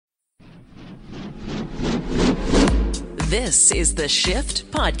This is the Shift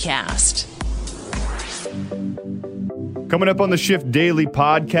Podcast. Coming up on the Shift Daily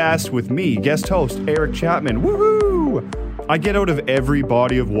Podcast with me, guest host Eric Chapman. Woohoo! I get out of every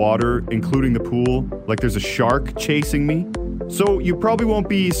body of water, including the pool, like there's a shark chasing me. So you probably won't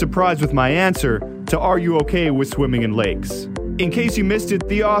be surprised with my answer to Are You Okay with Swimming in Lakes? In case you missed it,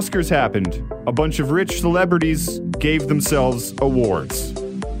 the Oscars happened. A bunch of rich celebrities gave themselves awards.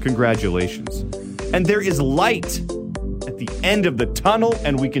 Congratulations. And there is light at the end of the tunnel,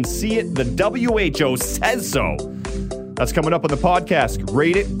 and we can see it. The WHO says so. That's coming up on the podcast.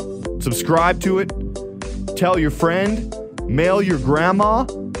 Rate it, subscribe to it, tell your friend, mail your grandma.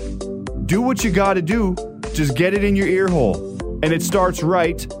 Do what you gotta do. Just get it in your ear hole. And it starts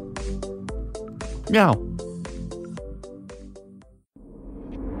right now.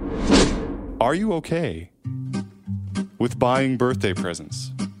 Are you okay with buying birthday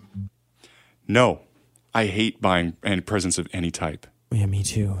presents? No, I hate buying presents of any type. Yeah, me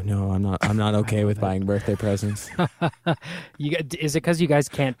too. No, I'm not okay with buying birthday presents. Is it because you guys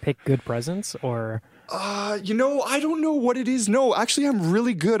can't pick good presents, or? I don't know what it is. No, actually, I'm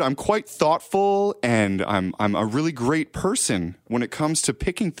really good. I'm quite thoughtful, and I'm a really great person when it comes to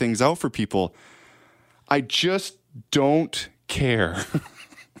picking things out for people. I just don't care.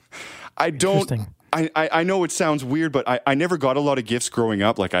 I don't. I know it sounds weird, but I never got a lot of gifts growing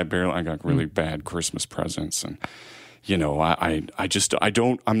up. Like I got really bad Christmas presents, and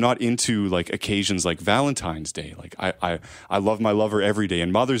I'm not into like occasions like Valentine's Day. Like I love my lover every day,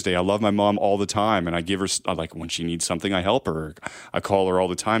 and Mother's Day I love my mom all the time, and I give her like when she needs something I help her. I call her all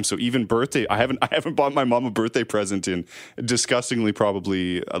the time. So even birthday, I haven't bought my mom a birthday present in disgustingly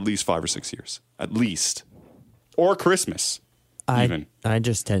probably at least 5 or 6 years, at least, or Christmas. I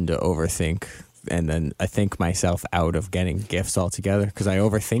just tend to overthink, and then I think myself out of getting gifts altogether because I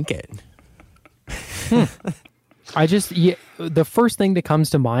overthink it. The first thing that comes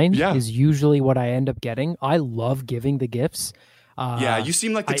to mind is usually what I end up getting. I love giving the gifts. You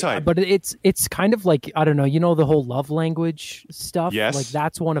seem like the type. But it's kind of like, I don't know, the whole love language stuff? Yes. Like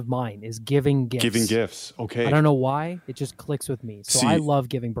that's one of mine, is giving gifts. Giving gifts, okay. I don't know why. It just clicks with me. So I love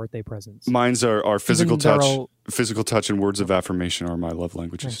giving birthday presents. Mine's are physical touch. Physical touch and words of affirmation are my love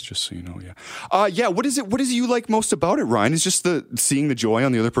languages, just so you know, What is it you like most about it, Ryan? Is just seeing the joy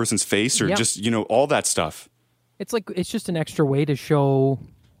on the other person's face, or just, all that stuff? It's just an extra way to show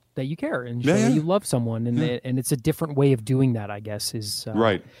that you care and show that you love someone, and it's a different way of doing that, I guess, is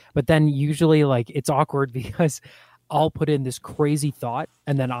right. But then usually like it's awkward because I'll put in this crazy thought,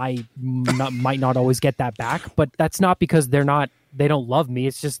 and then I might not always get that back. But that's not because they don't love me.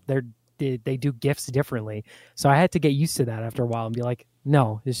 It's just they do gifts differently. So I had to get used to that after a while and be like,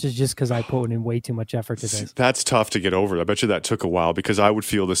 no, this is just because I put in way too much effort to this. That's tough to get over. I bet you that took a while, because I would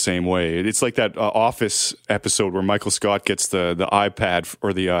feel the same way. It's like that Office episode where Michael Scott gets the iPad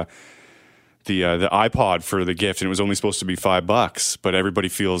or the iPod for the gift, and it was only supposed to be $5, but everybody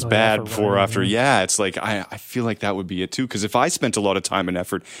feels bad before or after. Yeah, it's like I feel like that would be it too. Because if I spent a lot of time and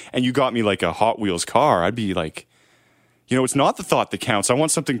effort, and you got me like a Hot Wheels car, I'd be like, it's not the thought that counts. I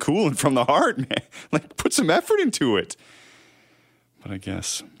want something cool and from the heart, man. Like, put some effort into it. But I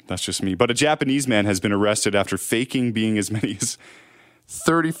guess that's just me. But a Japanese man has been arrested after faking being as many as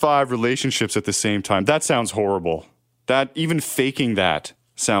 35 relationships at the same time. That sounds horrible. Even faking that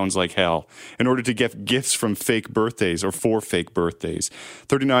sounds like hell. In order to get gifts from fake birthdays or for fake birthdays.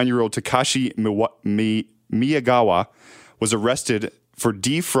 39-year-old Takashi Miyagawa was arrested for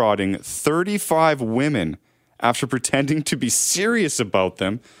defrauding 35 women after pretending to be serious about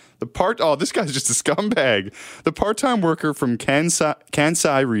them. This guy's just a scumbag. The part-time worker from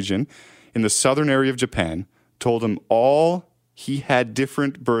Kansai region in the southern area of Japan told him all he had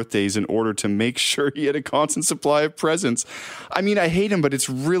different birthdays in order to make sure he had a constant supply of presents. I mean, I hate him, but it's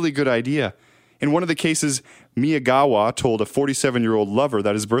a really good idea. In one of the cases, Miyagawa told a 47-year-old lover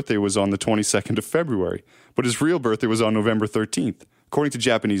that his birthday was on the 22nd of February, but his real birthday was on November 13th. According to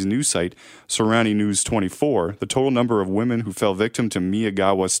Japanese news site Sorani News 24, the total number of women who fell victim to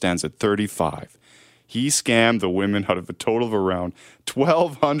Miyagawa stands at 35. He scammed the women out of a total of around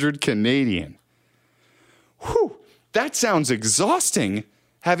 1,200 Canadian. Whew, that sounds exhausting,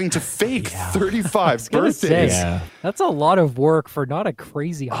 having to fake 35 birthdays. That's a lot of work for not a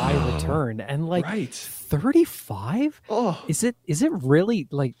crazy high return. And 35? Oh. Is it really,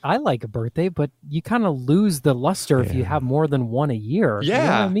 like, I like a birthday, but you kind of lose the luster if you have more than one a year. Yeah. You know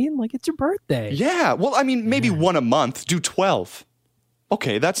what I mean? Like, it's your birthday. Yeah. Well, I mean, maybe one a month. Do 12.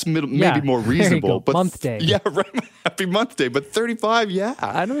 Okay, that's maybe more reasonable. But month day. Yeah, right. Happy month day. But 35, yeah.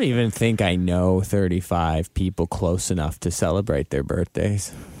 I don't even think I know 35 people close enough to celebrate their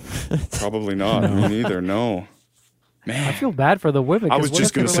birthdays. Probably not. Me neither, no. I feel bad for the women. I was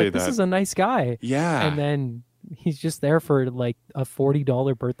just going gonna to say This that. is a nice guy. Yeah. And then he's just there for like a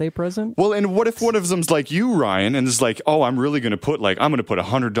 $40 birthday present. Well, and what if one of them's like you, Ryan, and is like, oh, I'm really going to put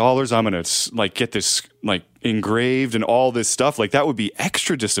 $100. I'm going to like get this like engraved and all this stuff. Like that would be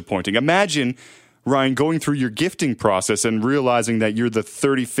extra disappointing. Imagine, Ryan, going through your gifting process and realizing that you're the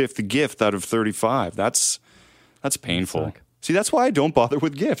 35th gift out of 35. That's painful. See, that's why I don't bother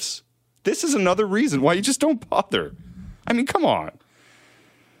with gifts. This is another reason why you just don't bother. I mean, come on.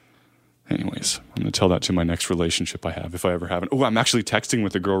 Anyways, I'm going to tell that to my next relationship I have, if I ever have it. Oh, I'm actually texting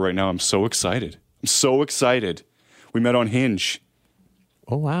with a girl right now. I'm so excited. We met on Hinge.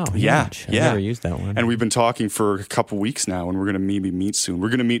 Oh, wow. Yeah, Hinge. yeah. I never used that one. And we've been talking for a couple weeks now, and we're going to maybe meet soon. We're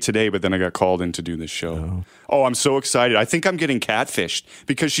going to meet today, but then I got called in to do this show. Oh, I'm so excited. I think I'm getting catfished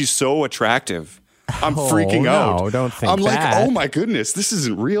because she's so attractive. I'm freaking out. No, don't think I'm like, that. oh my goodness, this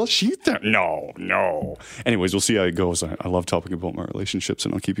isn't real. No. Anyways, we'll see how it goes. I love talking about my relationships,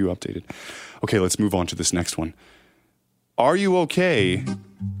 and I'll keep you updated. Okay, let's move on to this next one. Are you okay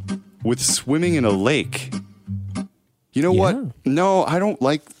with swimming in a lake? You know what? No, I don't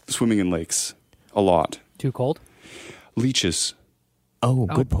like swimming in lakes a lot. Too cold? Leeches. Oh,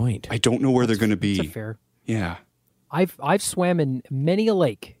 good point. I don't know where they're going to be. That's a fair. Yeah. I've swam in many a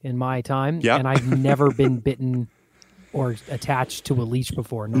lake in my time, Yep. and I've never been bitten or attached to a leech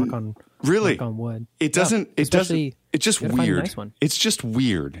before. Knock on wood. It doesn't. Yeah, it doesn't. It's just gotta find a weird. nice one. It's just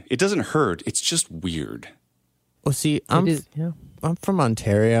weird. It doesn't hurt. It's just weird. Well, see, I'm from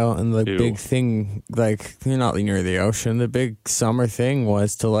Ontario, and the Ew. big thing, like, you're not near the ocean. The big summer thing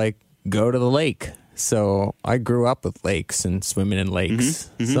was to, like, go to the lake. So I grew up with lakes and swimming in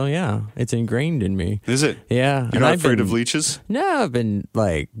lakes. So, yeah, it's ingrained in me. Is it? Yeah. You're not afraid of leeches? No, I've been,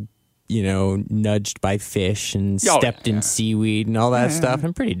 like, nudged by fish and stepped in seaweed and all that stuff.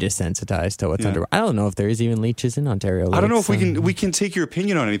 I'm pretty desensitized to what's under. I don't know if there is even leeches in Ontario lakes. I don't know if we can take your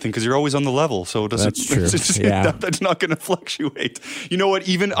opinion on anything because you're always on the level. So it doesn't. That's true. That's not going to fluctuate. You know what?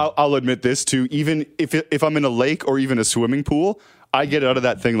 Even I'll admit this too. Even if I'm in a lake or even a swimming pool, I get out of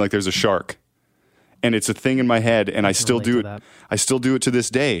that thing like there's a shark. And it's a thing in my head, and I still do it. I still do it to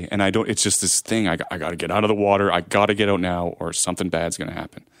this day, and I don't. It's just this thing. I got to get out of the water. I got to get out now, or something bad's going to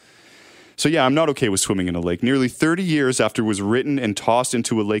happen. So yeah, I'm not okay with swimming in a lake. Nearly 30 years after it was written and tossed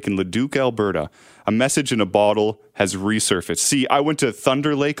into a lake in Leduc, Alberta, a message in a bottle has resurfaced. See, I went to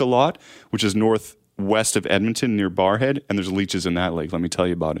Thunder Lake a lot, which is northwest of Edmonton near Barhead, and there's leeches in that lake. Let me tell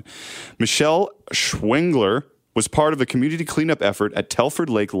you about it. Michelle Schwengler was part of a community cleanup effort at Telford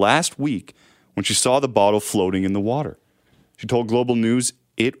Lake last week when she saw the bottle floating in the water. She told Global News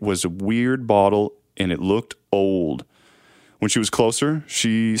it was a weird bottle and it looked old. When she was closer,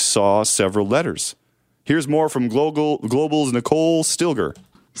 she saw several letters. Here's more from Global's Nicole Stilger.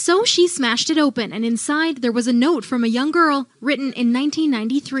 So she smashed it open, and inside there was a note from a young girl written in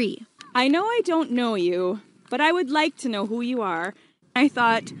 1993. I know I don't know you, but I would like to know who you are. I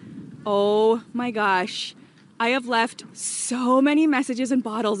thought, oh my gosh, I have left so many messages and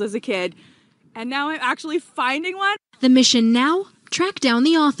bottles as a kid. And now I'm actually finding one. The mission now, track down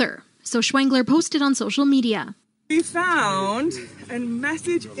the author. So Schwengler posted on social media. We found a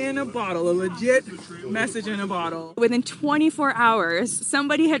message in a bottle, a legit message in a bottle. Within 24 hours,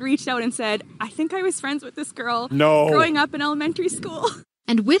 somebody had reached out and said, I think I was friends with this girl growing up in elementary school.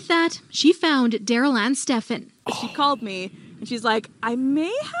 And with that, she found Daryl Ann Steffen. She called me and she's like, I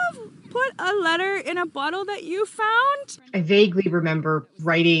may have put a letter in a bottle that you found. I vaguely remember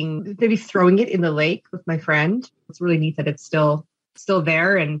writing, maybe throwing it in the lake with my friend. It's really neat that it's still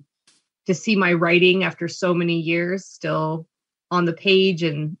there, and to see my writing after so many years still on the page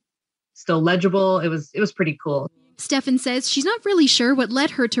and still legible. It was pretty cool. Steffen says she's not really sure what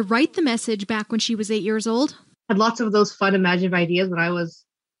led her to write the message back when she was 8 years old. Had lots of those fun imaginative ideas when I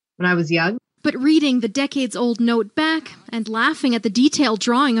was young. But reading the decades-old note back and laughing at the detailed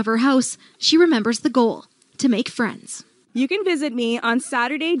drawing of her house, she remembers the goal, to make friends. You can visit me on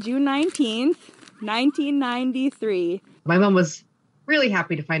Saturday, June 19th, 1993. My mom was really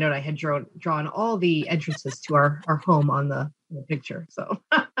happy to find out I had drawn all the entrances to our home on the picture, so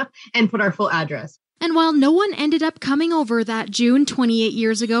and put our full address. And while no one ended up coming over that June 28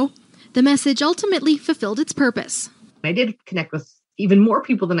 years ago, the message ultimately fulfilled its purpose. I did connect with even more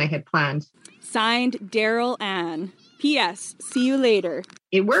people than I had planned. Signed, Daryl Ann. P.S. See you later.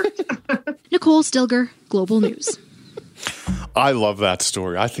 It worked. Nicole Stilger, Global News. I love that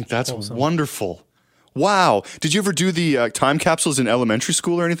story. I think that's wonderful. Wow. Did you ever do the time capsules in elementary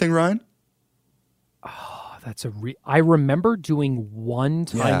school or anything, Ryan? I remember doing one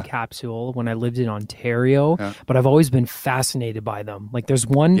time capsule when I lived in Ontario, Yeah. but I've always been fascinated by them. Like there's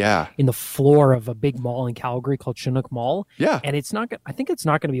one in the floor of a big mall in Calgary called Chinook Mall. Yeah. And I think it's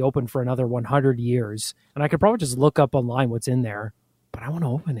not going to be open for another 100 years. And I could probably just look up online what's in there, but I want to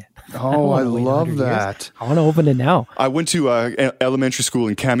open it. Oh, I love that. I want to open it now. I went to elementary school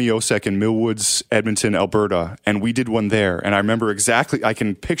in Kamiosek in Millwoods, Edmonton, Alberta, and we did one there. And I remember exactly, I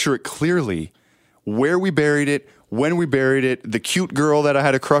can picture it clearly, where we buried it, when we buried it, the cute girl that I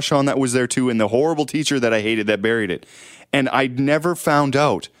had a crush on that was there too, and the horrible teacher that I hated that buried it. And I never found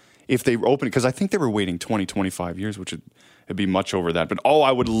out if they opened it, because I think they were waiting 20, 25 years, which it'd be much over that. But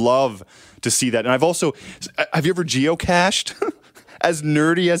I would love to see that. And have you ever geocached? As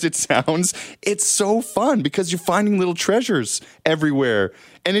nerdy as it sounds, it's so fun because you're finding little treasures everywhere,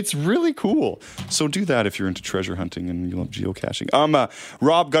 and it's really cool. So do that if you're into treasure hunting and you love geocaching.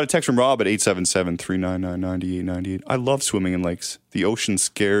 Rob, got a text from Rob at 877-399-9898. I love swimming in lakes. The ocean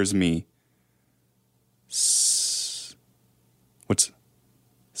scares me. Is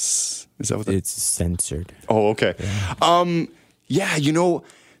that what it's censored? Oh, okay. Yeah,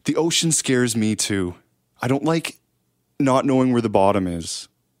 the ocean scares me too. I don't like not knowing where the bottom is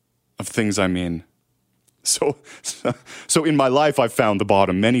of things I'm in. So in my life, I've found the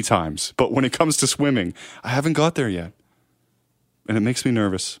bottom many times, but when it comes to swimming, I haven't got there yet, and it makes me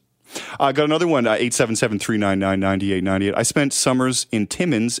nervous. I got another one, 877-399-9898. I spent summers in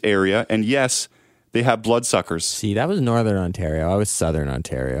Timmins area, and yes, they have bloodsuckers. See, that was Northern Ontario. I was Southern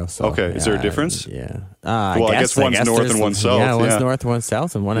Ontario. So, okay, is there a difference? Yeah. I guess one's north and one's south. Yeah, one's north, one's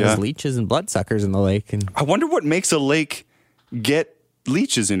south, and one has leeches and bloodsuckers in the lake. And I wonder what makes a lake get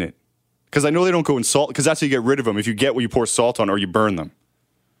leeches in it. Because I know they don't go in salt, because that's how you get rid of them. If you get what you pour salt on or you burn them.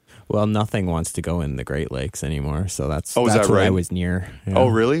 Well, nothing wants to go in the Great Lakes anymore, so that's is that where right? I was near. Yeah. Oh,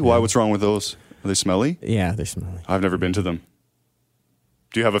 really? Why? What's wrong with those? Are they smelly? Yeah, they're smelly. I've never been to them.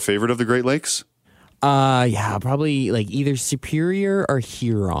 Do you have a favorite of the Great Lakes? Yeah, probably like either Superior or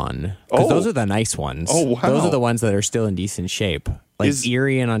Huron. Because those are the nice ones. Oh, wow. Those are the ones that are still in decent shape. Like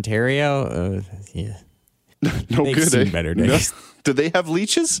Erie and Ontario, yeah. No They've good, seen better days. No. Do they have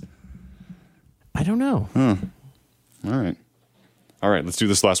leeches? I don't know. All right, let's do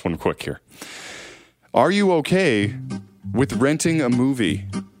this last one quick here. Are you okay with renting a movie?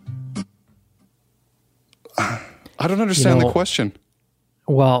 I don't understand the question.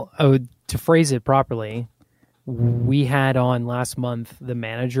 Well, to phrase it properly, we had on last month the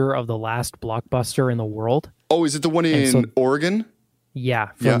manager of the last blockbuster in the world. Oh, is it the one in Oregon? Yeah,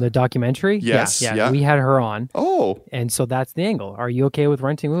 from the documentary. Yes, yeah. We had her on. Oh. And so that's the angle. Are you okay with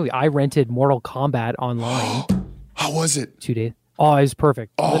renting a movie? I rented Mortal Kombat online. How was it? 2 days. Oh, it was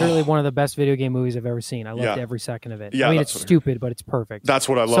perfect. Literally one of the best video game movies I've ever seen. I loved every second of it. Yeah, I mean, it's stupid, but it's perfect. That's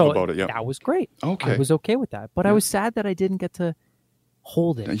what I love about it, yeah. That was great. Okay. I was okay with that. But I was sad that I didn't get to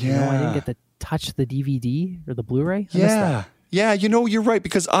hold it. Yeah. I didn't get to touch the DVD or the Blu-ray. I missed that. Yeah, you're right,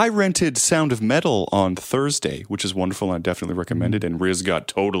 because I rented Sound of Metal on Thursday, which is wonderful, and I definitely recommend it, and Riz got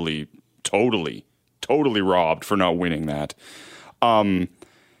totally robbed for not winning that.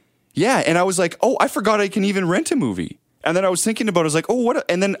 Yeah, and I was like, I forgot I can even rent a movie. And then I was thinking about it, I was like, what?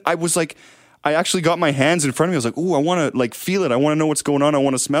 And then I was like, I actually got my hands in front of me. I was like, I want to feel it. I want to know what's going on. I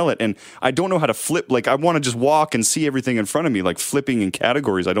want to smell it. And I don't know how to flip. Like, I want to just walk and see everything in front of me, like flipping in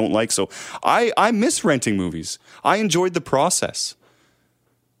categories I don't like. So I miss renting movies. I enjoyed the process.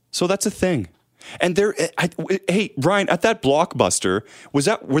 So that's a thing. And hey, Brian, at that Blockbuster,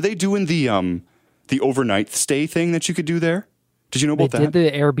 were they doing the overnight stay thing that you could do there? Did you know about that? They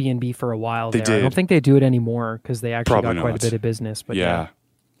did the Airbnb for a while there. Did. I don't think they do it anymore because they actually Probably got quite not. a bit of business. But yeah.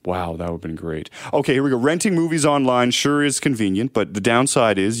 Wow, that would have been great. Okay, here we go. Renting movies online sure is convenient, but the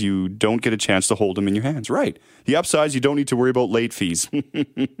downside is you don't get a chance to hold them in your hands. Right. The upside is you don't need to worry about late fees.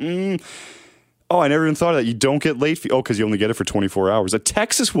 I never even thought of that. You don't get late fee. Oh, because you only get it for 24 hours. A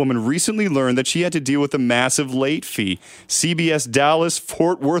Texas woman recently learned that she had to deal with a massive late fee. CBS Dallas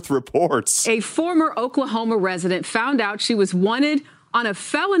Fort Worth reports. A former Oklahoma resident found out she was wanted on a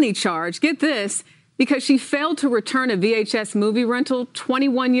felony charge. Get this. Because she failed to return a VHS movie rental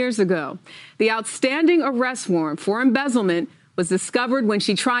 21 years ago. The outstanding arrest warrant for embezzlement was discovered when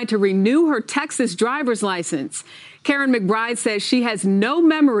she tried to renew her Texas driver's license. Karen McBride says she has no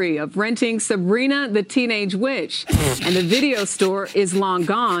memory of renting Sabrina the Teenage Witch, and the video store is long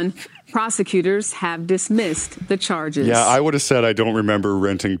gone. Prosecutors have dismissed the charges. Yeah, I would have said I don't remember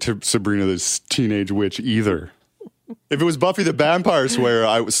renting Sabrina the Teenage Witch either. If it was Buffy the Vampire Slayer,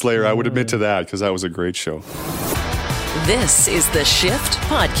 I would admit to that because that was a great show. This is the Shift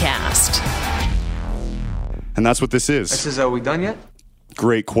Podcast. And that's what this is. Are we done yet?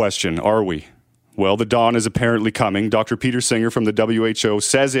 Great question. Are we? Well, the dawn is apparently coming. Dr. Peter Singer from the WHO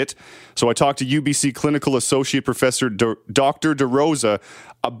says it. So I talked to UBC Clinical Associate Professor Dr. DeRosa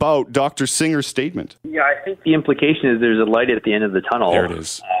about Dr. Singer's statement. Yeah, I think the implication is there's a light at the end of the tunnel. There it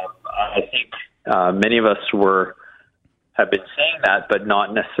is. I think many of us have been saying that, but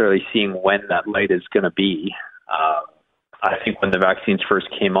not necessarily seeing when that light is going to be. I think when the vaccines first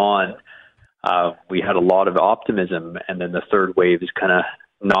came on, we had a lot of optimism, and then the third wave has kind of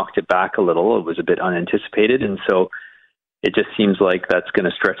knocked it back a little. It was a bit unanticipated, and so it just seems like that's going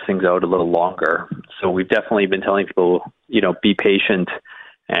to stretch things out a little longer. So we've definitely been telling people, be patient,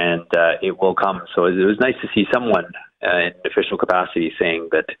 and it will come. So it was nice to see someone in official capacity saying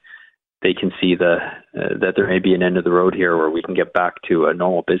that they can see that there may be an end of the road here where we can get back to a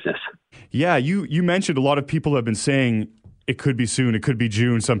normal business. Yeah, you mentioned a lot of people have been saying it could be soon, it could be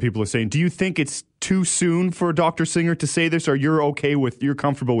June, some people are saying. Do you think it's too soon for Dr. Singer to say this, or you're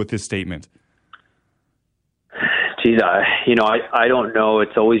comfortable with this statement? Geez, I don't know.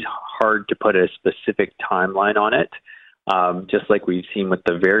 It's always hard to put a specific timeline on it. Just like we've seen with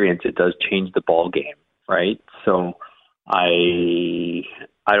the variants, it does change the ball game, right? So I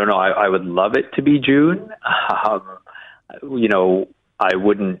don't know. I would love it to be June. I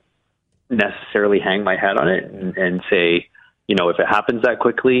wouldn't necessarily hang my hat on it and say, if it happens that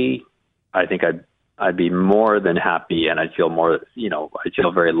quickly, I think I'd be more than happy, and I'd feel I'd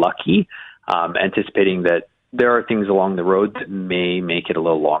feel very lucky, anticipating that there are things along the road that may make it a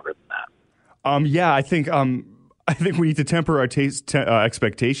little longer than that. I think we need to temper our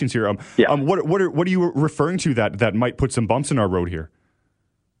expectations here. What are you referring to that might put some bumps in our road here?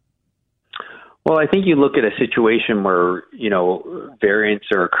 Well, I think you look at a situation where, variants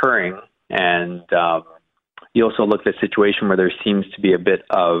are occurring, and you also look at a situation where there seems to be a bit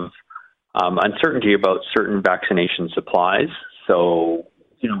of uncertainty about certain vaccination supplies. So,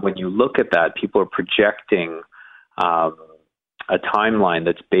 when you look at that, people are projecting a timeline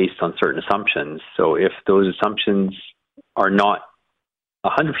that's based on certain assumptions. So if those assumptions are not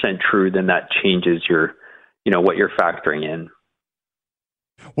 100% true, then that changes what you're factoring in.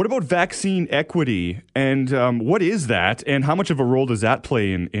 What about vaccine equity, and what is that, and how much of a role does that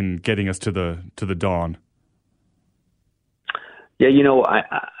play in getting us to the dawn? Yeah,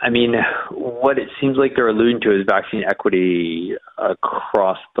 I mean, what it seems like they're alluding to is vaccine equity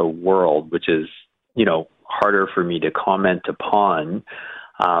across the world, which is, harder for me to comment upon.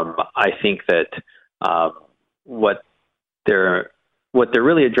 I think that what they're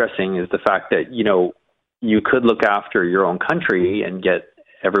really addressing is the fact that, you could look after your own country and get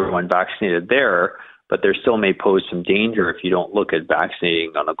everyone vaccinated there, but there still may pose some danger if you don't look at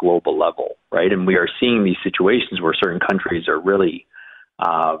vaccinating on a global level, right? And we are seeing these situations where certain countries are really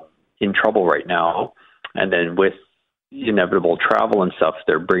in trouble right now. And then with inevitable travel and stuff,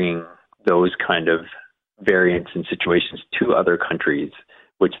 they're bringing those kind of variants and situations to other countries,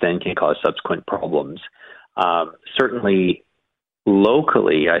 which then can cause subsequent problems. Certainly,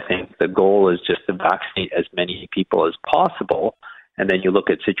 locally, I think the goal is just to vaccinate as many people as possible. And then you look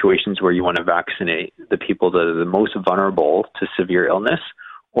at situations where you want to vaccinate the people that are the most vulnerable to severe illness,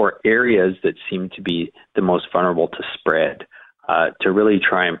 or areas that seem to be the most vulnerable to spread, to really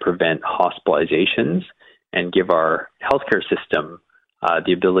try and prevent hospitalizations and give our healthcare system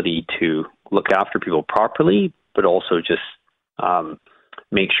the ability to look after people properly, but also just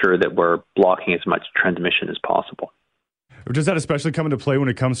make sure that we're blocking as much transmission as possible. Does that especially come into play when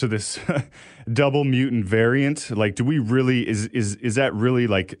it comes to this double mutant variant? Like, do we really, is that really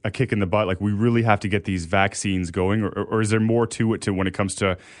like a kick in the butt? Like, we really have to get these vaccines going, or is there more to it when it comes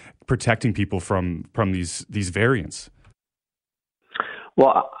to protecting people from these variants?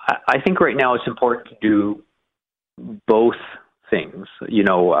 Well, I think right now it's important to do both things.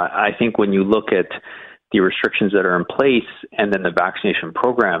 I think when you look at the restrictions that are in place and then the vaccination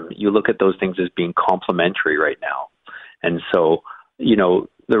program, you look at those things as being complementary right now. And so,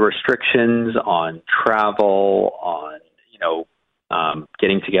 the restrictions on travel, on,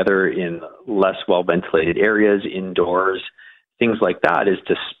 getting together in less well-ventilated areas, indoors, things like that is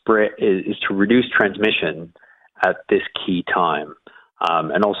to reduce transmission at this key time.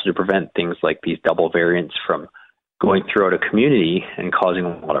 And also to prevent things like these double variants from going throughout a community and causing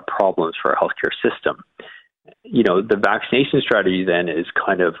a lot of problems for our healthcare system. The vaccination strategy then is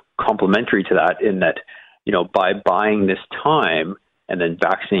kind of complementary to that in that, by buying this time and then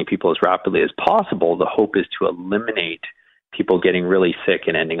vaccinating people as rapidly as possible, the hope is to eliminate people getting really sick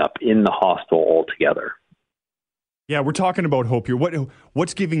and ending up in the hospital altogether. Yeah, we're talking about hope here.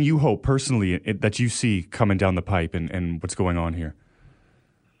 What's giving you hope personally that you see coming down the pipe and what's going on here?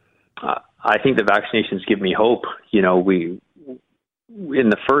 I think the vaccinations give me hope. in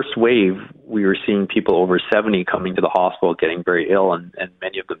the first wave, we were seeing people over 70 coming to the hospital, getting very ill, and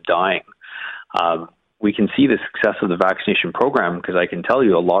many of them dying. We can see the success of the vaccination program because I can tell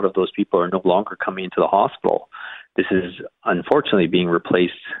you a lot of those people are no longer coming into the hospital. This is unfortunately being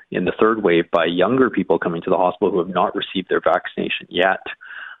replaced in the third wave by younger people coming to the hospital who have not received their vaccination yet.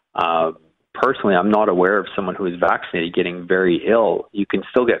 Personally, I'm not aware of someone who is vaccinated getting very ill. You can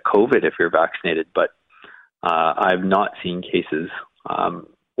still get COVID if you're vaccinated, but I've not seen cases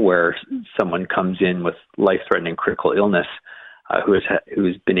where someone comes in with life-threatening critical illness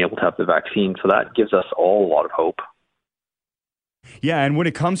who's been able to have the vaccine. So that gives us all a lot of hope. Yeah, and when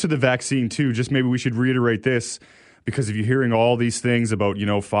it comes to the vaccine too, just maybe we should reiterate this, because if you're hearing all these things about,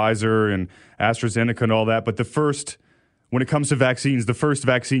 Pfizer and AstraZeneca and all that, but when it comes to vaccines, the first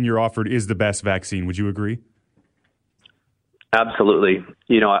vaccine you're offered is the best vaccine. Would you agree? Absolutely.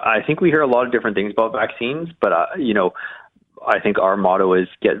 I think we hear a lot of different things about vaccines, but, I think our motto is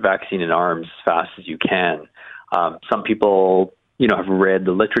get vaccine in arms as fast as you can. Some people, have read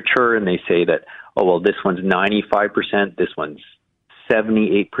the literature and they say that, this one's 95%, this one's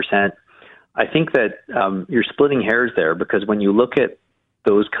 78%. I think that you're splitting hairs there, because when you look at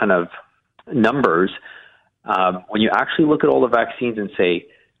those kind of numbers, when you actually look at all the vaccines and say,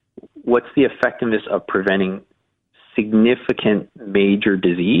 what's the effectiveness of preventing significant major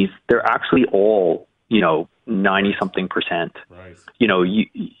disease, they're actually all, 90-something percent. Right.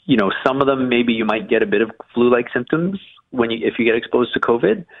 Some of them, maybe you might get a bit of flu-like symptoms if you get exposed to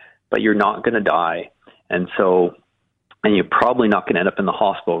COVID, but you're not going to die. And you're probably not going to end up in the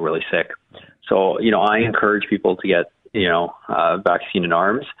hospital really sick. So, I encourage people to get, vaccine in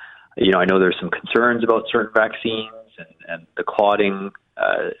arms. I know there's some concerns about certain vaccines and the clotting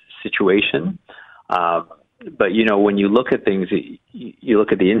situation. But, when you look at things, you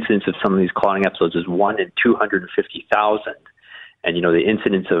look at the incidence of some of these clotting episodes as 1 in 250,000. And, the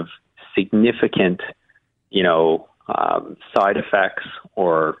incidence of significant, side effects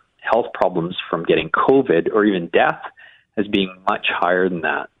or health problems from getting COVID or even death as being much higher than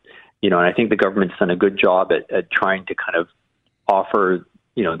that. And I think the government's done a good job at trying to kind of offer,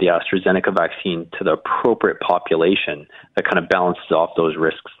 the AstraZeneca vaccine to the appropriate population that kind of balances off those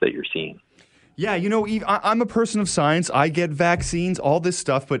risks that you're seeing. Yeah, Eve, I'm a person of science. I get vaccines, all this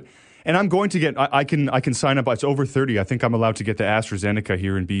stuff, and I'm going to get. I can sign up. It's over 30. I think I'm allowed to get the AstraZeneca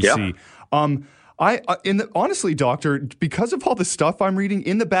here in BC. Yeah. Honestly, doctor, because of all the stuff I'm reading,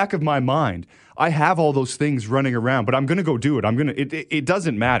 in the back of my mind, I have all those things running around, but I'm going to go do it. It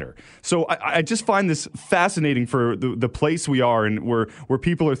doesn't matter. So I just find this fascinating for the place we are and where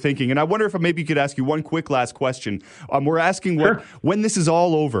people are thinking. And I wonder if maybe you could ask you one quick last question. We're asking when this is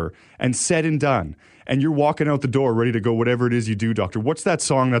all over and said and done, and you're walking out the door ready to go, whatever it is you do, doctor, what's that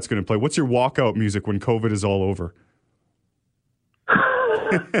song that's going to play? What's your walkout music when COVID is all over?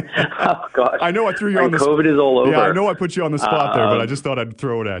 Oh, gosh. I know I threw you on the spot. COVID is all over. Yeah, I know I put you on the spot there, but I just thought I'd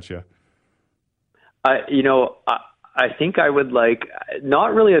throw it at you. I think I would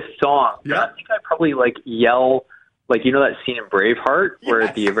not really a song, but I think I'd probably yell, that scene in Braveheart where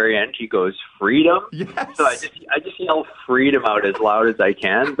at the very end he goes, freedom. Yes. So I just yell freedom out as loud as I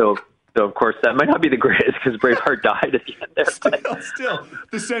can, though of course that might not be the greatest because Braveheart died at the end there. Still,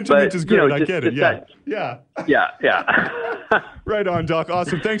 the sentiment is good. I get it. Yeah. Right on, Doc.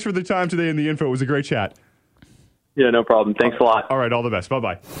 Awesome. Thanks for the time today and the info. It was a great chat. Yeah, no problem. Thanks a lot. All right. All the best.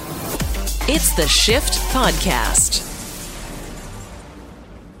 Bye-bye. It's the Shift Podcast.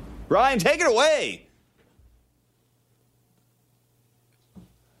 Ryan, take it away.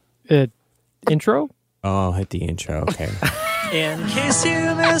 Intro? Oh, hit the intro. Okay. In case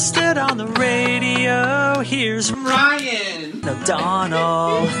you missed it on the radio, here's Ryan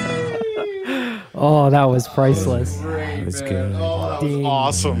O'Donnell. Oh, that was priceless. That was good. Oh, that was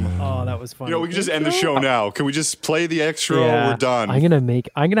awesome. Oh, that was funny. We can just end the show now. Can we just play the extra? Yeah, we're done. I'm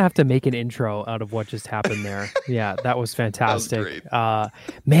gonna have to make an intro out of what just happened there. Yeah, that was fantastic. That was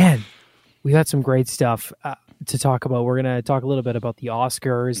great. Man, we got some great stuff to talk about. We're gonna talk a little bit about the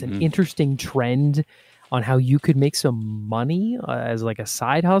Oscars, an interesting trend on how you could make some money as a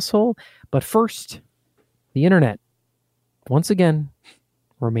side hustle. But first, the internet once again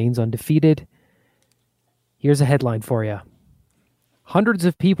remains undefeated. Here's a headline for you. Hundreds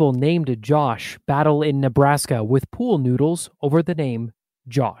of people named Josh battle in Nebraska with pool noodles over the name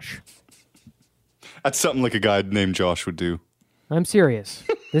Josh. That's something like a guy named Josh would do. I'm serious.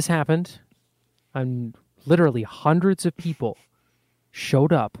 This happened. And literally hundreds of people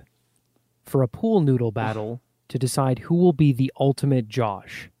showed up for a pool noodle battle to decide who will be the ultimate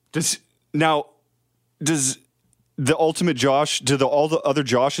Josh. Does the ultimate Josh, all the other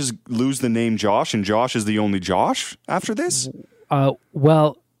Joshes lose the name Josh and Josh is the only Josh after this?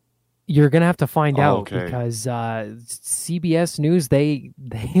 Well, you're gonna have to find out okay. because CBS News they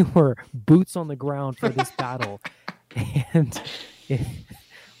were boots on the ground for this battle, and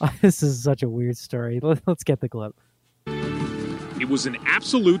this is such a weird story. Let's get the clip. It was an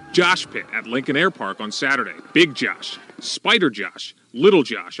absolute Josh pit at Lincoln Air Park on Saturday. Big Josh, Spider Josh, Little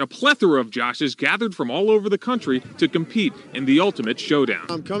Josh, a plethora of Joshes gathered from all over the country to compete in the ultimate showdown.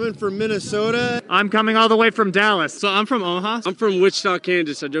 I'm coming from Minnesota. I'm coming all the way from Dallas. So I'm from Omaha. I'm from Wichita,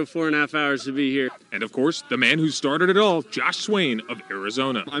 Kansas. I drove 4.5 hours to be here. And of course, the man who started it all, Josh Swain of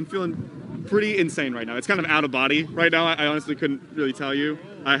Arizona. I'm feeling pretty insane right now. It's kind of out of body right now. I honestly couldn't really tell you.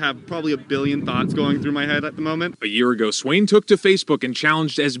 I have probably a billion thoughts going through my head at the moment. A year ago, Swain took to Facebook and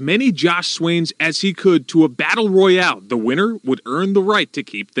challenged as many Josh Swains as he could to a battle royale. The winner would earn the right to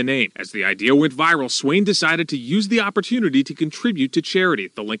keep the name. As the idea went viral, Swain decided to use the opportunity to contribute to charity,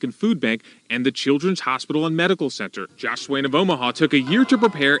 the Lincoln Food Bank, and the Children's Hospital and Medical Center. Josh Swain of Omaha took a year to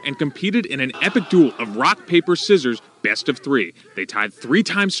prepare and competed in an epic duel of rock, paper, scissors, best of 3. They tied 3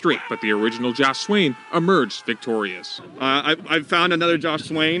 times straight, but the original Josh Swain emerged victorious. I found another Josh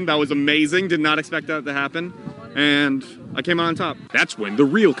Swain. That was amazing. Did not expect that to happen. And I came out on top. That's when the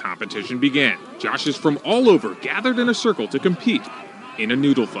real competition began. Joshes from all over gathered in a circle to compete in a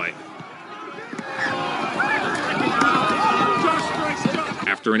noodle fight.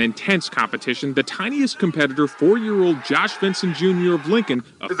 After an intense competition, the tiniest competitor, 4-year-old Josh Vincent Jr. of Lincoln,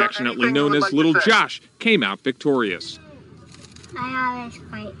 affectionately known as Little Josh, came out victorious. I always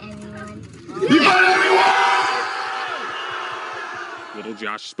fight everyone. You fight everyone! Little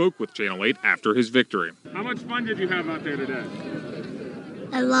Josh spoke with Channel 8 after his victory. How much fun did you have out there today?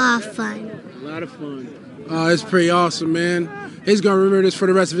 A lot of fun. A lot of fun. Oh, it's pretty awesome, man. He's going to remember this for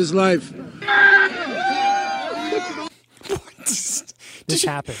the rest of his life. This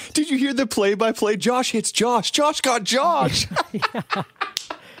happened. Did you hear the play-by-play? Josh hits Josh. Josh got Josh. Yeah.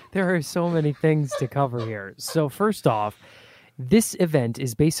 There are so many things to cover here. So first off, this event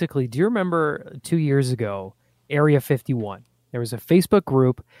is basically, do you remember 2 years ago, Area 51? There was a Facebook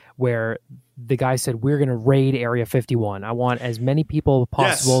group where the guy said, we're going to raid Area 51. I want as many people as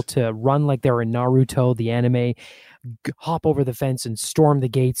possible to run like they were in Naruto, the anime, hop over the fence and storm the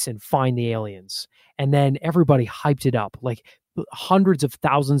gates and find the aliens. And then everybody hyped it up. Like hundreds of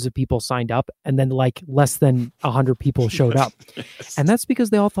thousands of people signed up, and then like less than 100 people showed up. And that's because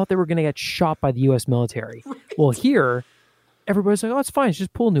they all thought they were going to get shot by the U.S. military. Right. Well, here, everybody's like, oh, it's fine. It's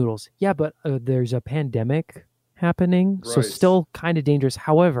just pool noodles. Yeah, but there's a pandemic happening, so still kind of dangerous.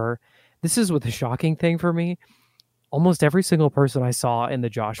 However, this is what the shocking thing for me. Almost every single person I saw in the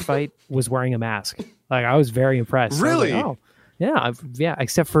Josh fight was wearing a mask. Like, I was very impressed. Really? Like, oh, yeah,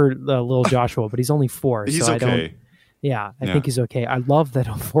 except for little Joshua, but he's only 4. He's so okay. I don't. Yeah, I think he's okay. I love that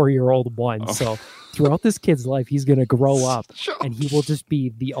a 4-year-old won. Oh. So throughout this kid's life, he's going to grow up and he will just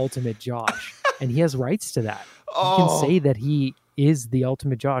be the ultimate Josh. And he has rights to that. He can say that he is the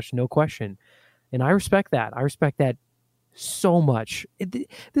ultimate Josh, no question. And I respect that. I respect that so much.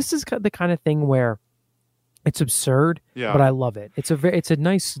 This is the kind of thing where it's absurd, but I love it. It's a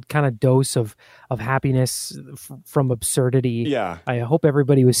nice kind of dose of happiness from absurdity. Yeah. I hope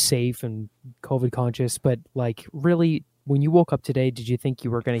everybody was safe and COVID conscious, but like really, when you woke up today, did you think you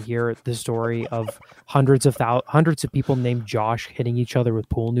were going to hear the story of hundreds of people named Josh hitting each other with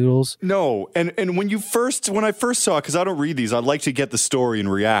pool noodles? No. And when I first saw it, because I don't read these, I like to get the story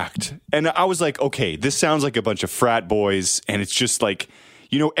and react. And I was like, okay, this sounds like a bunch of frat boys, and it's just like,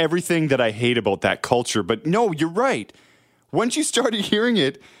 you know, everything that I hate about that culture. But no, you're right. Once you started hearing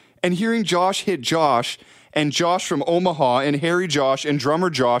it and hearing Josh hit Josh and Josh from Omaha and Harry Josh and Drummer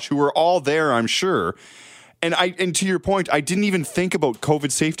Josh, who were all there, I'm sure. And to your point, I didn't even think about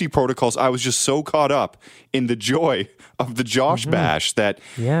COVID safety protocols. I was just so caught up in the joy of the Josh bash that,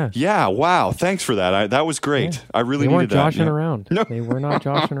 wow, thanks for that. That was great. Yeah. I really needed that. They weren't joshing around. No. They were not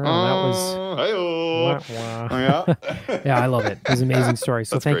joshing around. That was... Yeah, I love it. It was an amazing story.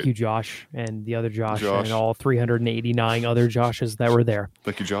 So thank you, Josh, and the other Josh, and all 389 other Joshes that were there.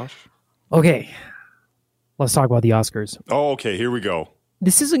 Thank you, Josh. Okay, let's talk about the Oscars. Oh, okay, here we go.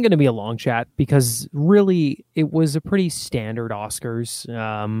 This isn't going to be a long chat because really it was a pretty standard Oscars.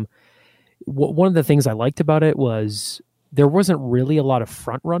 One of the things I liked about it was there wasn't really a lot of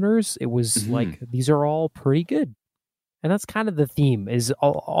front runners. It was like, these are all pretty good. And that's kind of the theme is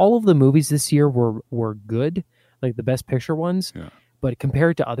all of the movies this year were good, like the best picture ones. Yeah. But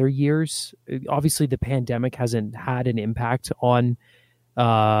compared to other years, obviously the pandemic hasn't had an impact on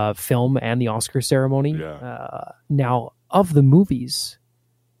film and the Oscar ceremony. Yeah. Now, of the movies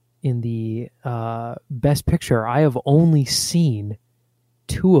in the best picture, I have only seen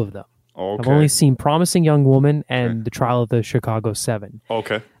 2 of them. Okay. I've only seen Promising Young Woman and The Trial of the Chicago 7.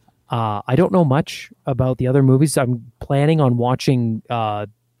 Okay. I don't know much about the other movies. I'm planning on watching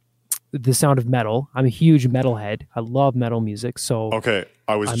The Sound of Metal. I'm a huge metalhead. I love metal music. So okay,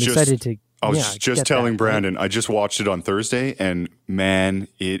 I'm excited to. I was just telling Brandon, I just watched it on Thursday, and man,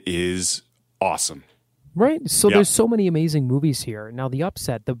 it is awesome. Right. So there's so many amazing movies here. Now the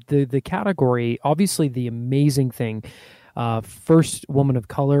upset, the category, obviously the amazing thing, first woman of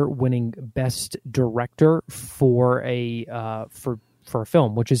color winning Best Director for a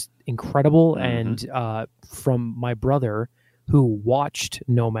film, which is incredible. And from my brother who watched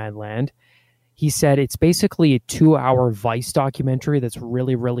Nomadland, he said it's basically a 2-hour Vice documentary that's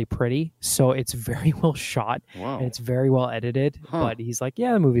really, really pretty. So it's very well shot. Wow. And it's very well edited. But he's like,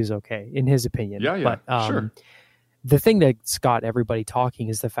 yeah, the movie's okay, in his opinion. Yeah, but, sure. The thing that's got everybody talking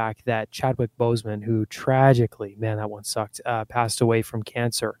is the fact that Chadwick Boseman, who tragically, man, that one sucked, passed away from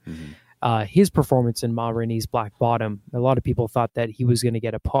cancer. His performance in Ma Rainey's Black Bottom, a lot of people thought that he was going to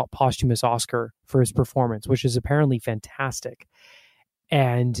get a posthumous Oscar for his performance, which is apparently fantastic.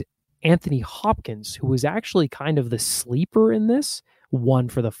 And Anthony Hopkins, who was actually kind of the sleeper in this, won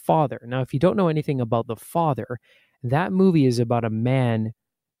for The Father. Now, if you don't know anything about The Father, that movie is about a man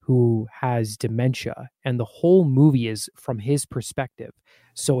who has dementia, and the whole movie is from his perspective.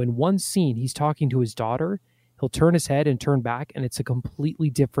 So in one scene, he's talking to his daughter. He'll turn his head and turn back, and it's a completely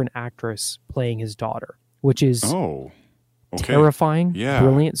different actress playing his daughter, which is terrifying,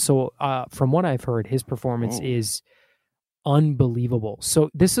 brilliant. So from what I've heard, his performance is unbelievable. So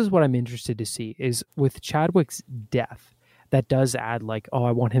this is what I'm interested to see, is with Chadwick's death, that does add like, oh,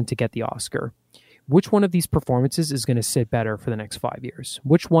 I want him to get the Oscar. Which one of these performances is going to sit better for the next 5 years?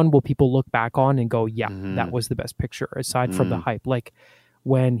 Which one will people look back on and go, yeah, that was the best picture, aside from the hype? Like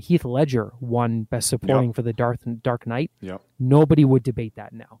when Heath Ledger won Best Supporting for The Dark Knight, nobody would debate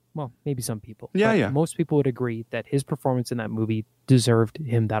that now. Well, maybe some people. But most people would agree that his performance in that movie deserved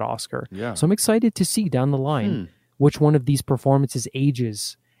him that Oscar. So I'm excited to see down the line which one of these performances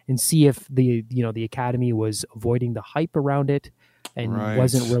ages, and see if the Academy was avoiding the hype around it and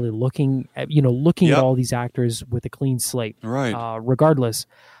wasn't really looking at all these actors with a clean slate. Regardless,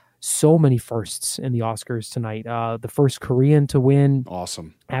 so many firsts in the Oscars tonight. The first Korean to win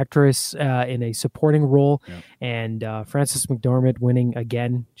actress in a supporting role, and Frances McDormand winning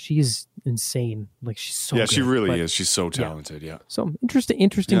again. She's insane. Like, she's so good. She really is. She's so talented. So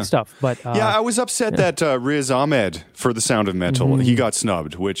interesting stuff. But I was upset that Riz Ahmed for The Sound of Metal, he got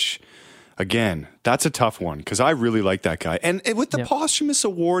snubbed, which again, that's a tough one because I really like that guy. And with the posthumous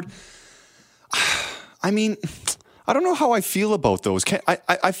award, I mean, I don't know how I feel about those.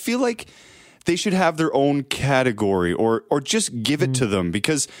 I feel like they should have their own category or just give it to them,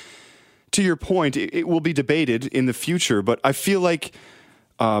 because to your point, it will be debated in the future. But I feel like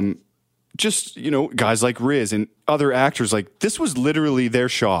guys like Riz and other actors, like, this was literally their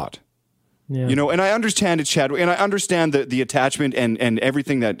shot. And I understand it's Chadwick, and I understand the attachment and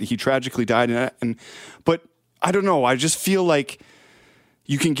everything that he tragically died in. But I don't know. I just feel like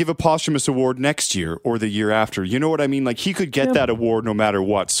you can give a posthumous award next year or the year after. You know what I mean? Like, he could get that award no matter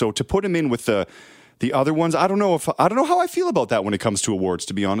what. So to put him in with the other ones, I don't know how I feel about that when it comes to awards,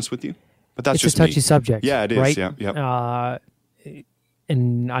 to be honest with you. But that's it's just a touchy subject. Yeah, it is. Right? Yeah.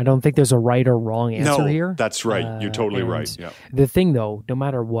 And I don't think there's a right or wrong answer here. That's right. You're totally right. Yeah. The thing, though, no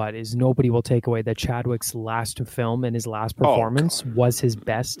matter what, is nobody will take away that Chadwick's last film and his last performance was his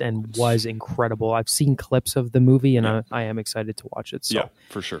best and was incredible. I've seen clips of the movie, and I am excited to watch it. So, yeah,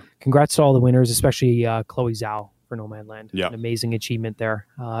 for sure. Congrats to all the winners, especially Chloe Zhao for Nomadland. Yeah. An amazing achievement there.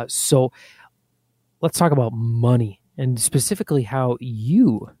 So let's talk about money, and specifically how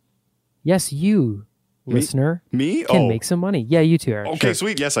you, listener, can make some money. Yeah, you too, Eric. Okay, sure.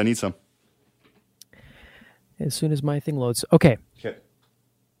 Sweet. Yes, I need some. As soon as my thing loads. Okay.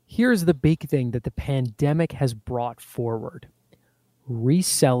 Here's the big thing that the pandemic has brought forward.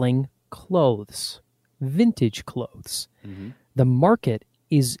 Reselling clothes. Vintage clothes. The market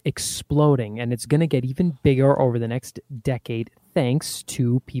is exploding, and it's going to get even bigger over the next decade, thanks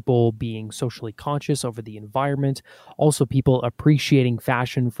to people being socially conscious over the environment. Also, people appreciating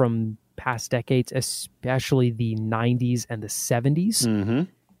fashion from past decades, especially the 90s and the 70s.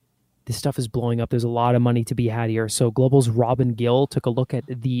 This stuff is blowing up. There's a lot of money to be had here. So Global's Robin Gill took a look at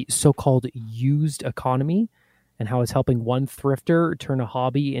the so-called used economy and how it's helping one thrifter turn a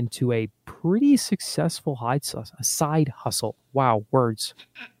hobby into a pretty successful side hustle. Wow, words.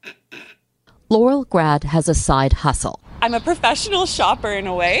 Laurel Grad has a side hustle. I'm a professional shopper in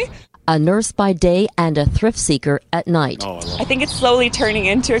a way. A nurse by day and a thrift seeker at night. I think it's slowly turning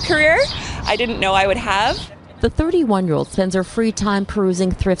into a career I didn't know I would have. The 31-year-old spends her free time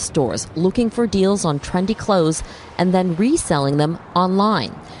perusing thrift stores, looking for deals on trendy clothes, and then reselling them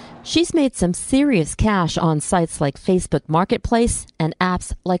online. She's made some serious cash on sites like Facebook Marketplace and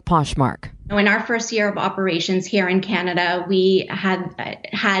apps like Poshmark. In our first year of operations here in Canada, we had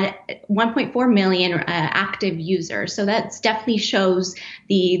 1.4 million active users. So that definitely shows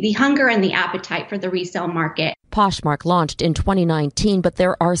the hunger and the appetite for the resale market. Poshmark launched in 2019, but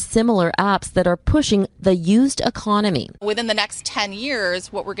there are similar apps that are pushing the used economy. Within the next 10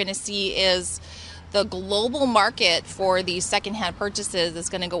 years, what we're going to see is the global market for these secondhand purchases is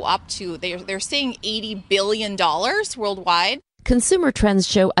going to go up to, they're saying $80 billion worldwide. Consumer trends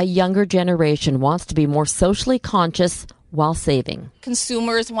show a younger generation wants to be more socially conscious while saving.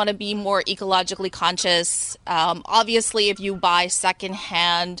 Consumers want to be more ecologically conscious. Obviously, if you buy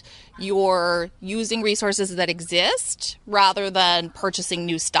secondhand, you're using resources that exist rather than purchasing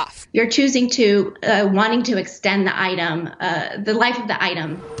new stuff. You're choosing to, wanting to extend the item, the life of the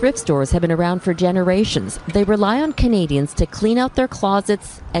item. Thrift stores have been around for generations. They rely on Canadians to clean out their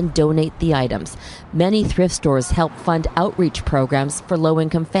closets and donate the items. Many thrift stores help fund outreach programs for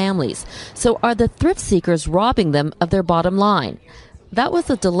low-income families. So are the thrift seekers robbing them of their bottom line? That was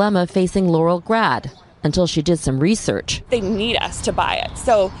a dilemma facing Laurel Grad until she did some research. They need us to buy it.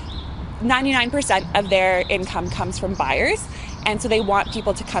 So 99% of their income comes from buyers. And so they want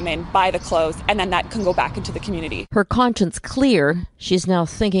people to come in, buy the clothes, and then that can go back into the community. Her conscience clear, she's now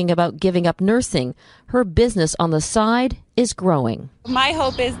thinking about giving up nursing. Her business on the side is growing. My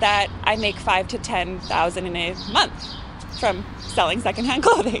hope is that I make $5,000 to $10,000 in a month from selling secondhand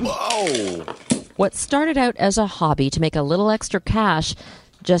clothing. Whoa! What started out as a hobby to make a little extra cash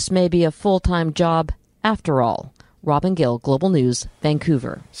just may be a full-time job after all. Robin Gill, Global News,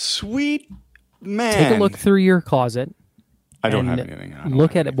 Vancouver. Sweet man. Take a look through your closet. I don't have anything.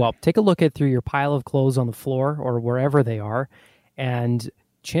 Take a look at through your pile of clothes on the floor or wherever they are, and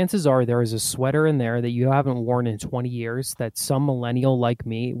chances are there is a sweater in there that you haven't worn in 20 years that some millennial like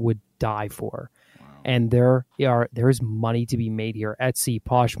me would die for. Wow. And there is money to be made here. Etsy,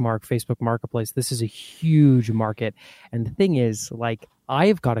 Poshmark, Facebook Marketplace. This is a huge market. And the thing is, like,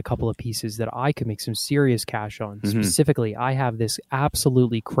 I've got a couple of pieces that I could make some serious cash on. Mm-hmm. Specifically, I have this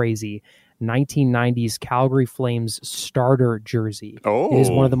absolutely crazy 1990s Calgary Flames starter jersey. Oh. It is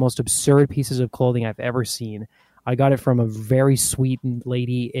one of the most absurd pieces of clothing I've ever seen. I got it from a very sweet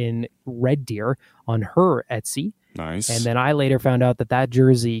lady in Red Deer on her Etsy. Nice. And then I later found out that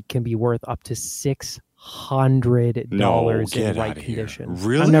jersey can be worth up to $600 in right condition.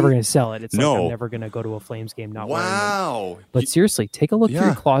 Really? I'm never going to sell it. It's like I'm never going to go to a Flames game not wearing it. But seriously, take a look through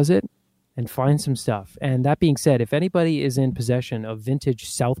your closet and find some stuff. And that being said, if anybody is in possession of vintage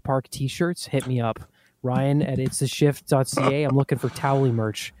South Park t-shirts, hit me up. Ryan at itstheshift.ca. I'm looking for Towley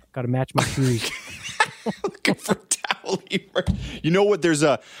merch. Got to match my shoes. Looking for Towley merch. You know what?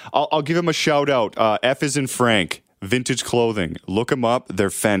 I'll give him a shout out. F is in Frank. Vintage clothing. Look them up.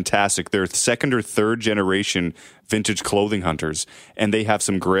 They're fantastic. They're second or third generation vintage clothing hunters, and they have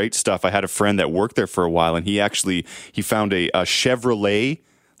some great stuff. I had a friend that worked there for a while, and he found a Chevrolet,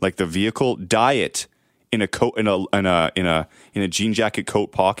 like the vehicle, Diet in a coat in a jean jacket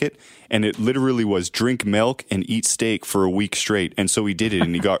coat pocket, and it literally was drink milk and eat steak for a week straight. And so he did it,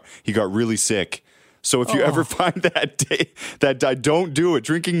 and he got really sick. So if you ever find that don't do it.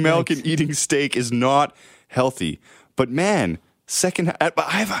 Drinking milk and eating steak is not healthy. But man,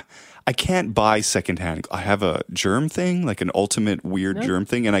 I can't buy secondhand. I have a germ thing, like an ultimate weird germ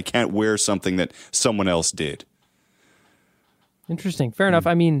thing, and I can't wear something that someone else did. Interesting. Fair enough.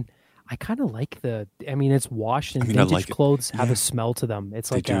 I mean, I kind of like it's washed and vintage clothes have a smell to them.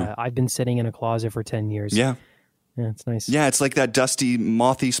 It's like I've been sitting in a closet for 10 years. Yeah. Yeah, it's nice. Yeah, it's like that dusty,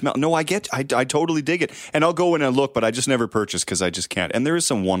 mothy smell. No, I totally dig it. And I'll go in and look, but I just never purchase because I just can't. And there is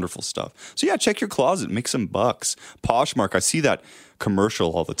some wonderful stuff. So yeah, check your closet, make some bucks. Poshmark, I see that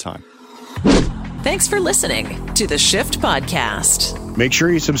commercial all the time. Thanks for listening to the Shift Podcast. Make sure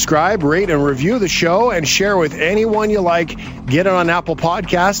you subscribe, rate, and review the show and share with anyone you like. Get it on Apple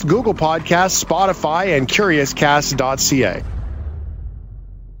Podcasts, Google Podcasts, Spotify, and CuriousCast.ca.